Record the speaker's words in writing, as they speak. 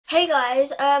Hey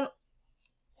guys,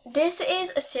 this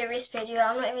is a serious video.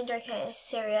 I'm not even joking, it's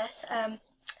serious.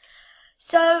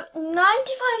 So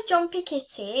 95 Jumpy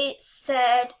Kitty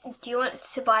said, do you want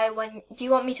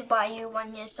me to buy you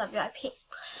 1 year's WIP?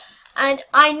 And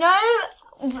I know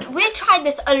we tried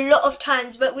this a lot of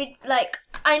times, but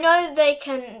I know they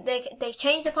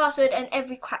change the password and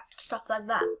every crap stuff like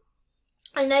that.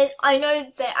 And I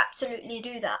know they absolutely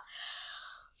do that.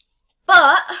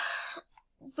 But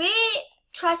we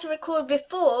tried to record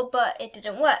before, but it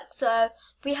didn't work. So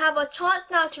we have a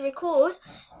chance now to record.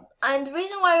 And the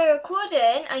reason why we're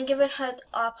recording and giving her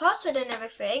our password and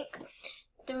everything,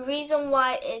 the reason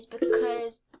why is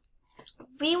because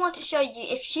we want to show you,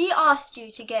 if she asked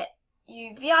you to get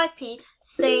you VIP,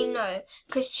 say no,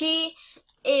 because she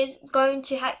is going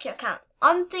to hack your account.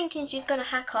 I'm thinking she's going to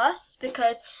hack us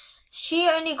because she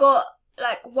only got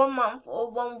like 1 month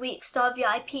or 1 week star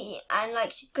VIP, and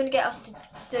like she's going to get us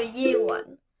the year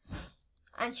one,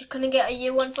 and she's going to get a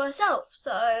year one for herself.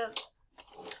 So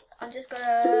I'm just going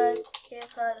to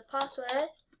give her the password.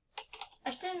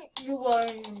 I think you are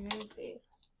in a movie.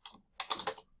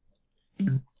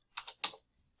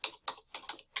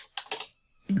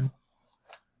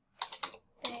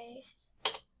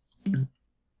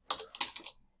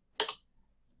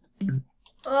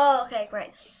 Oh, okay,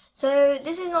 great. So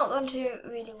this is not going to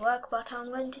really work, but I'm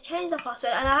going to change the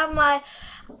password, and I have my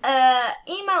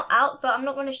email out, but I'm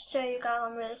not going to show you guys.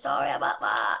 I'm really sorry about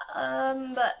that.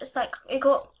 But it's like it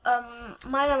got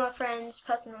mine and my friend's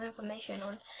personal information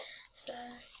on. So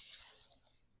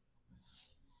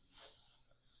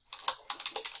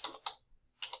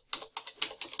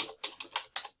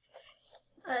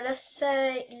let's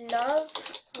say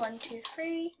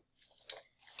love123,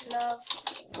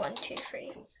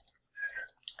 love123.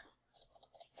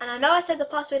 And I know I said the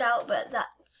password out, but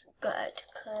that's good,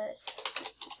 because...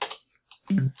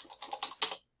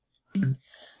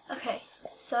 Okay,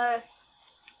 so...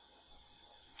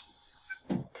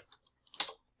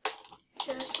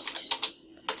 just...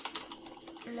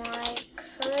 my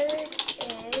code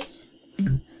is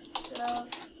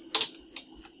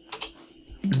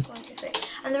love123.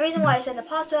 And the reason why I said the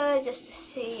password, just to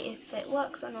see if it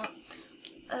works or not.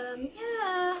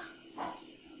 Yeah.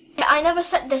 I never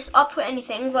set this up or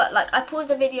anything, but like I paused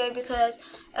the video because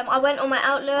I went on my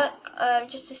Outlook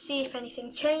just to see if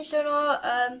anything changed or not.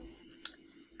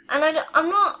 And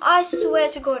I swear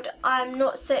to God, I'm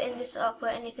not setting this up or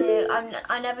anything.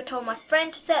 I never told my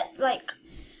friend to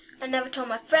I never told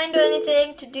my friend or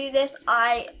anything to do this.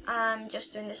 I am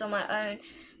just doing this on my own.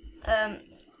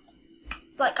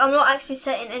 Like I'm not actually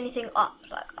setting anything up.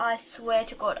 Like I swear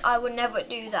to God, I would never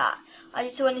do that. I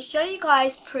just want to show you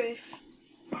guys proof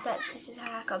that this is a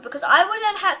hacker, because I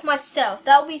wouldn't hack myself.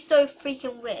 That would be so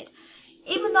freaking weird.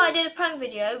 Even though I did a prank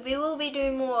video, we will be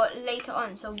doing more later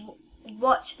on, so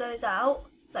watch those out.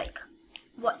 Like,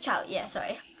 watch out, yeah,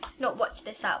 sorry. Not watch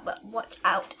this out, but watch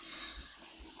out.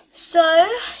 So,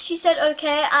 she said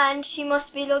okay, and she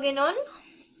must be logging on.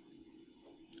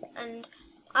 And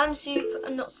I'm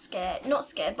not scared,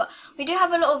 but we do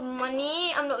have a lot of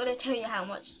money. I'm not going to tell you how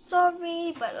much,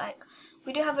 sorry, but like,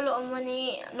 we do have a lot of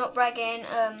money, not bragging,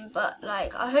 but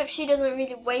like, I hope she doesn't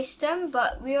really waste them,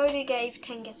 but we already gave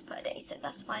 10 gifts per day, so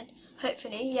that's fine.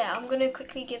 Hopefully, yeah, I'm gonna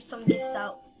quickly give some gifts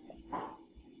out.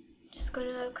 Just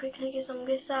gonna quickly give some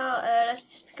gifts out. Let's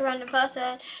just pick a random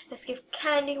person. Let's give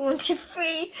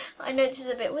Candy123. I know this is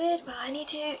a bit weird, but I need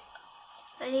to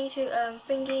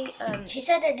thingy. She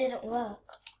said it didn't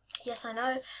work. Yes, I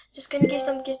know. Just gonna give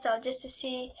some gifts out just to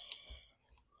see.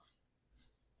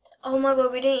 Oh my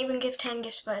God, we didn't even give 10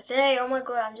 gifts per day. Oh my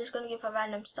God, I'm just going to give her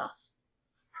random stuff.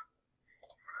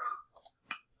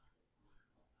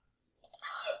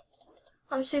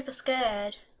 I'm super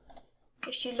scared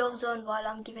if she logs on while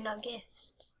I'm giving her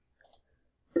gifts.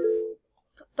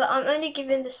 But I'm only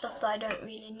giving the stuff that I don't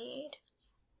really need.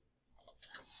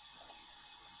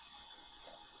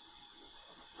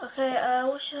 Okay,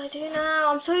 what should I do now?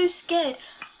 I'm so scared.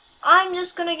 I'm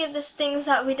just going to give this things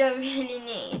that we don't really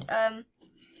need.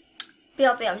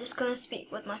 BRB, I'm just gonna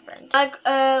speak with my friend.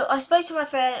 I spoke to my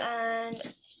friend and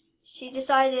she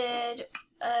decided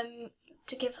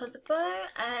to give her the bow,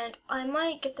 and I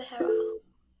might give the Hera.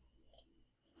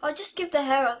 I'll just give the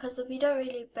Hera because we don't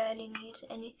really barely need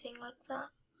anything like that.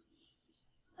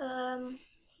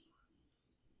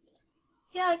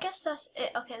 Yeah, I guess that's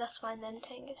it. Okay, that's fine then.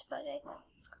 10 gifts per day.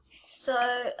 So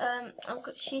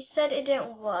she said it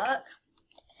didn't work.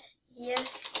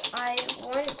 Yes, I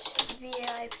want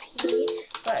VIP,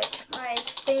 but I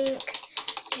think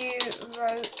you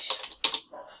wrote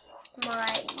my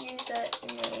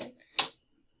username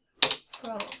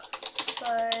wrong.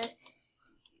 So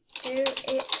do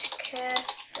it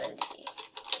carefully,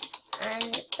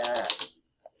 and the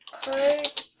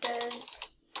code does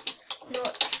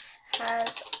not have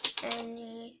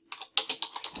any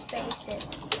spaces.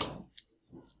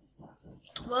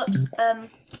 Whoops.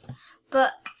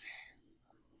 But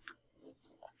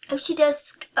if she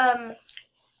does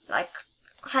like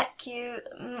hack you,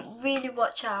 really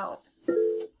watch out.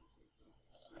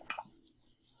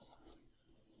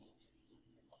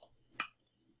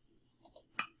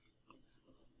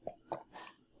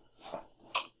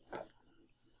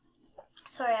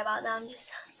 Sorry about that, I'm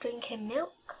just drinking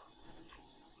milk.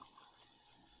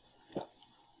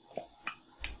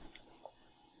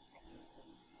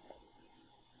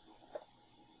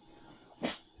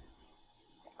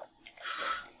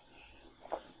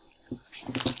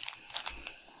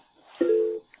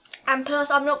 And plus,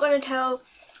 I'm not going to tell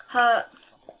her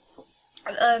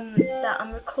that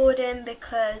I'm recording,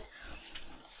 because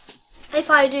if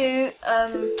I do,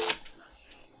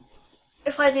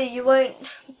 you won't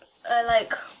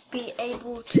like be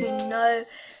able to know.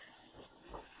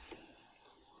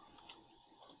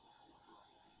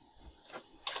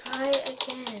 Try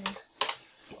again.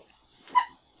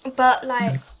 But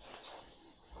like,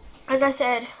 as I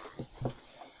said,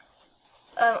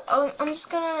 I'm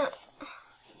just gonna.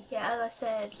 Yeah, as I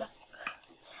said, like,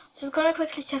 just gonna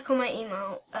quickly check on my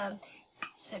email.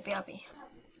 So BRB.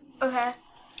 Okay.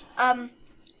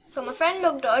 So my friend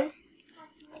logged on.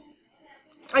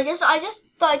 I just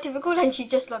started to record and she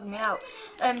just logged me out.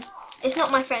 It's not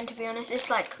my friend, to be honest. It's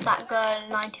like that girl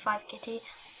 95 Kitty.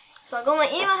 So I got my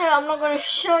email here. I'm not gonna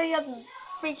show you. I'm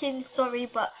freaking sorry,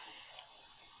 but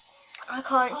I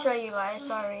can't show you guys.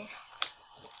 Sorry.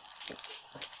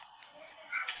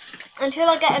 Until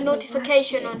I get a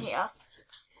notification on here.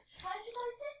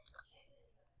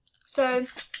 So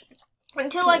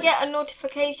until I get a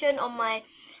notification on my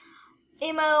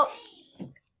email,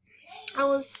 I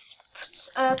will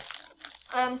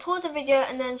pause the video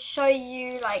and then show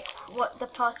you like what the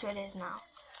password is now.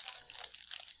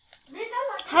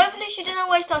 Hopefully she doesn't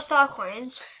waste our star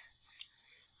coins.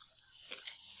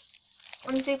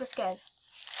 I'm super scared.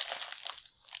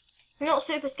 I'm not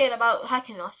super scared about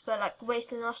hacking us, but like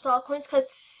wasting our star coins, because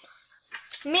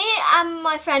me and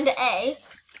my friend A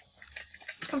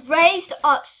raised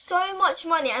up so much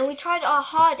money and we tried our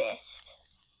hardest.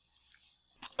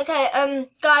 Okay,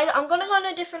 guys, I'm gonna go on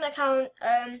a different account,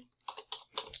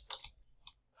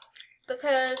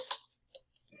 because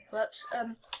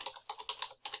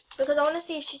I want to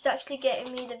see if she's actually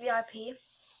getting me the VIP.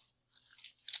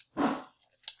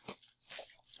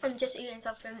 I'm just eating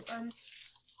something.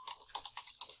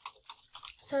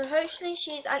 So hopefully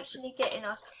she's actually getting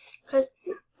us,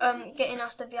 getting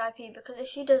us the VIP. Because if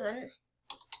she doesn't,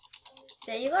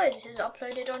 there you go. This is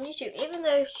uploaded on YouTube. Even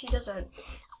though if she doesn't,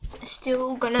 it's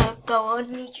still gonna go on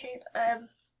YouTube.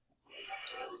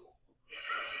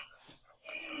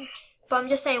 But I'm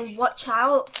just saying, watch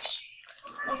out.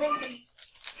 I think.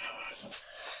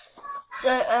 So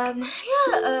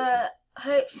yeah.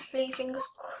 Hopefully, fingers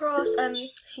crossed. I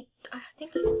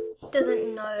think she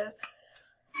doesn't know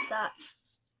that.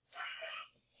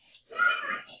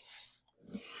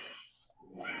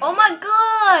 Oh my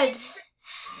god!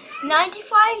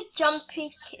 95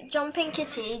 Jumping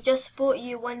Kitty just bought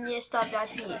you 1 year star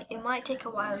VIP. It might take a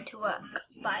while to work.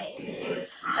 Bye.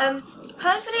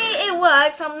 Hopefully it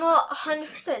works. I'm not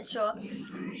 100% sure.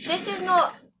 This is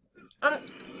not.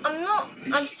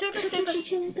 I'm super. I'm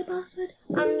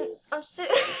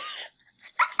super.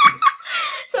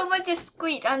 Someone just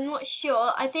squeaked. I'm not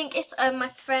sure. I think it's my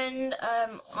friend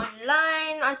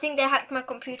online. I think they hacked my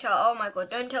computer. Oh my god!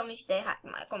 Don't tell me they hacked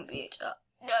my computer.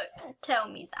 Don't tell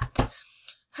me that.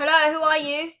 Hello, who are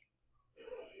you?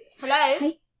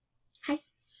 Hello. Hi.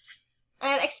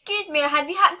 Excuse me. Have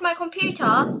you hacked my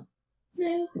computer?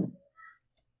 No.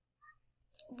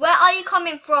 Where are you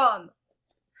coming from?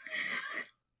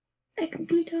 A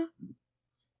computer.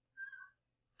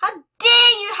 How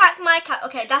dare you hack my account?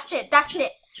 Okay, that's it. That's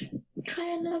it. Try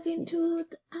and log into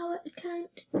our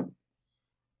account.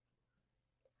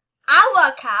 Our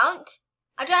account?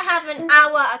 I don't have an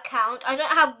hour account. I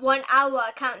don't have 1 hour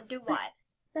account, do I?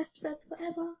 Best friends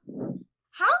forever.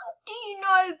 How do you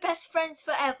know best friends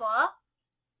forever?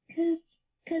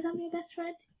 Cause I'm your best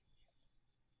friend.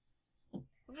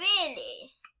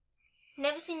 Really?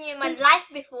 Never seen you in my life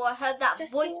before. I heard that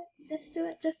voice. Just do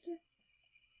it.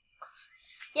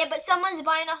 Yeah, but someone's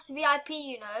buying us VIP,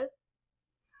 you know.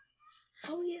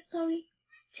 Oh yeah, sorry.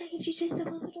 Check if you changed the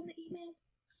password on the email.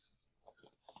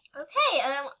 Okay,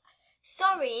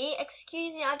 sorry,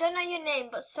 excuse me, I don't know your name,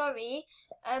 but sorry.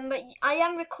 But I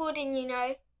am recording, you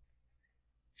know.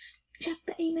 Check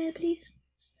the email, please.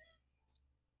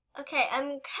 Okay,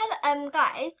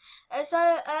 guys. I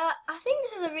think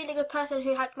this is a really good person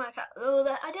who hacked my account. Well,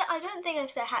 I don't think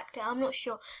if they hacked it. I'm not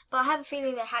sure, but I have a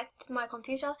feeling they hacked my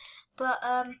computer. But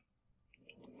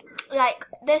like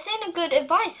they're saying a good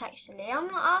advice actually.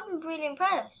 I'm really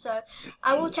impressed. So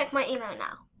I will check my email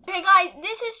now. Okay, guys,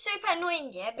 this is super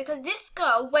annoying here because this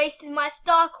girl wasted my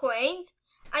star coins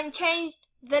and changed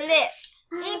the lips.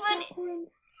 Even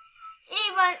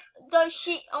though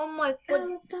she, oh my god.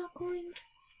 Our star coins.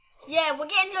 Yeah, we're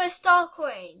getting those star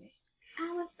coins.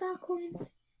 Our star coins.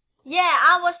 Yeah,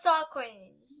 our star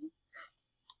coins.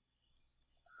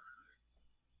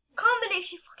 Can't believe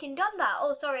she fucking done that.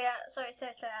 Oh, sorry, sorry,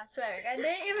 I'm swearing. I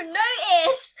didn't even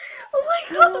notice. Oh my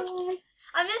god.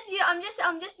 I'm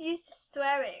just used to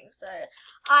swearing, so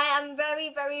I am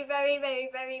very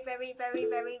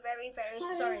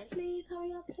sorry. Please,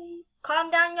 hurry up, please. Calm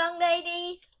down, young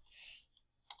lady.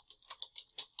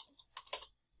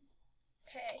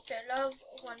 Okay, so love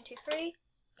 1, 2, 3.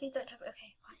 Please don't have it.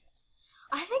 Okay, fine.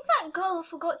 I think that girl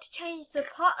forgot to change the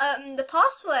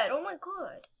password. Oh my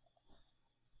god.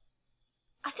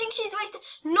 I think she's wasted.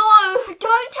 No,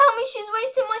 don't tell me she's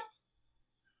wasting my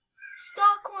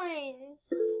star coins.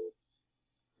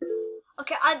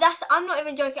 Okay, I'm not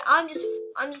even joking. I'm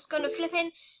just gonna flip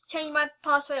in, change my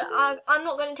password. I'm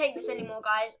not gonna take this anymore,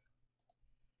 guys.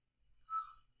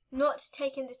 Not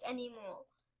taking this anymore.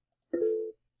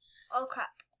 Oh crap.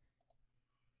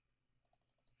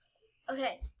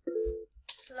 Okay.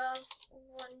 Love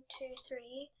 1, 2,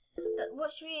 3.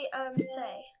 What should we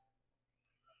say?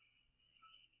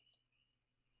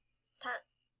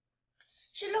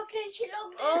 She logged in.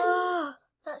 Oh,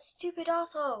 that stupid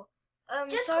asshole.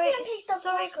 Just sorry, copy and paste that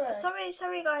password.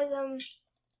 sorry, guys.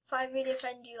 If I really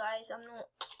offend you guys,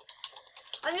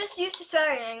 I'm just used to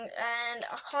swearing, and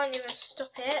I can't even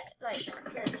stop it. Like,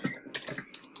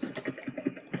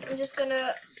 I'm just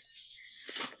gonna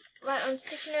write on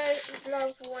sticky note,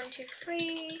 love 1, 2,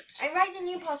 3. And write the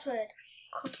new password.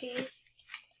 Copy.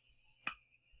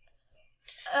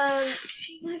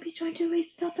 She might be trying to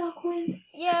waste the star coins.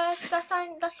 Yes, that's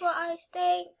what I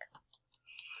think.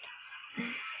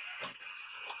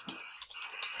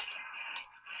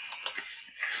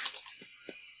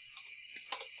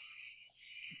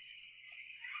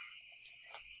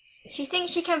 She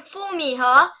thinks she can fool me,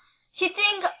 huh? She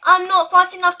thinks I'm not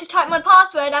fast enough to type my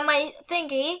password and my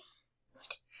thingy.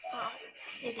 Oh,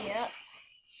 idiot.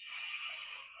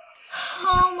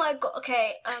 Oh my god.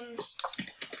 Okay,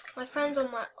 my friend's on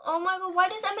my... Oh my god, why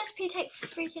does MSP take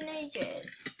freaking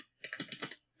ages?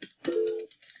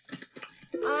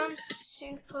 I'm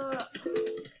super...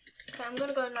 Okay, I'm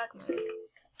gonna go in lag mode.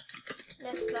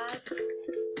 Less lag.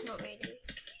 Not really.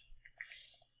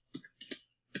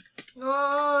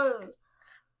 No!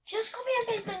 Just copy and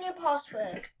paste the new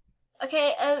password.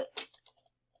 Okay,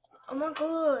 oh my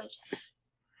god.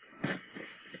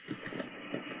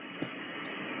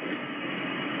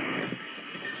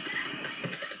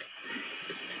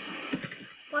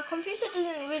 My computer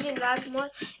doesn't really lag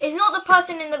much. It's not the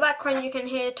person in the background you can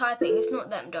hear typing. It's not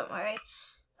them, don't worry.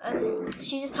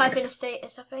 She's just typing a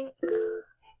status, I think.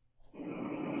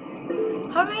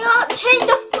 Hurry up! Change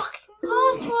the fucking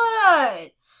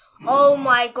password! Oh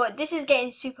my god, this is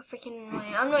getting super freaking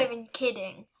annoying. I'm not even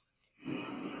kidding.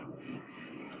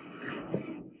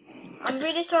 I'm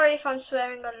really sorry if I'm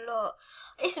swearing a lot.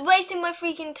 It's wasting my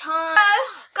freaking time.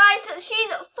 Guys,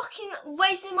 she's fucking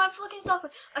wasting my fucking stuff.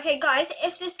 Okay, guys,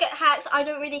 if this gets hacked, I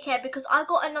don't really care because I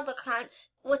got another account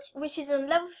which is on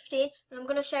level 15 and I'm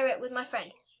going to share it with my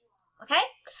friend. Okay?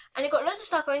 And it got loads of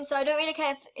star coins, so I don't really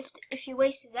care if she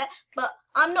wastes it. But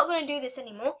I'm not going to do this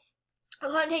anymore. I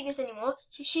can't take this anymore.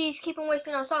 She's keeping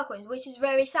wasting our star coins, which is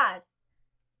very sad.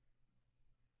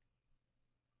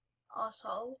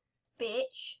 Arsehole.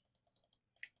 Bitch.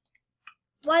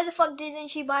 Why the fuck didn't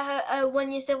she buy her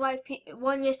 1 year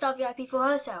star VIP for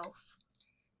herself?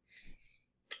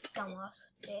 Dumbass,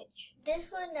 bitch. This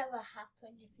would never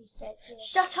happen if you said this.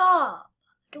 Shut up!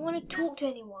 I don't want to talk to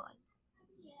anyone.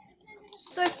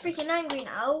 So freaking angry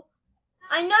now.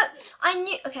 I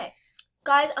knew. Okay,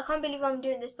 guys, I can't believe I'm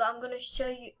doing this, but I'm gonna show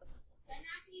you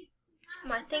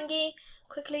my thingy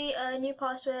quickly. New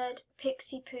password: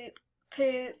 Pixie Poop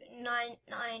Poo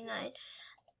 999.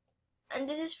 And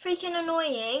this is freaking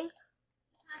annoying,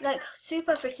 like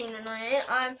super freaking annoying.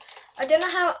 I don't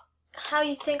know how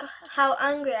you think how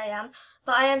angry I am,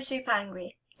 but I am super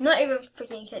angry. Not even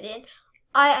freaking kidding.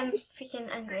 I am freaking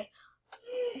angry.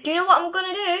 Do you know what I'm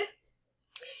gonna do?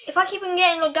 If I keep on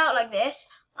getting logged out like this,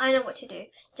 I know what to do.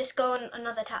 Just go on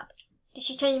another tab. Did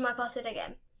she change my password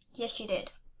again? Yes, she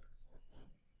did.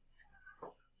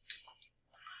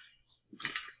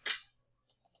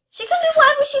 She can do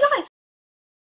whatever she likes.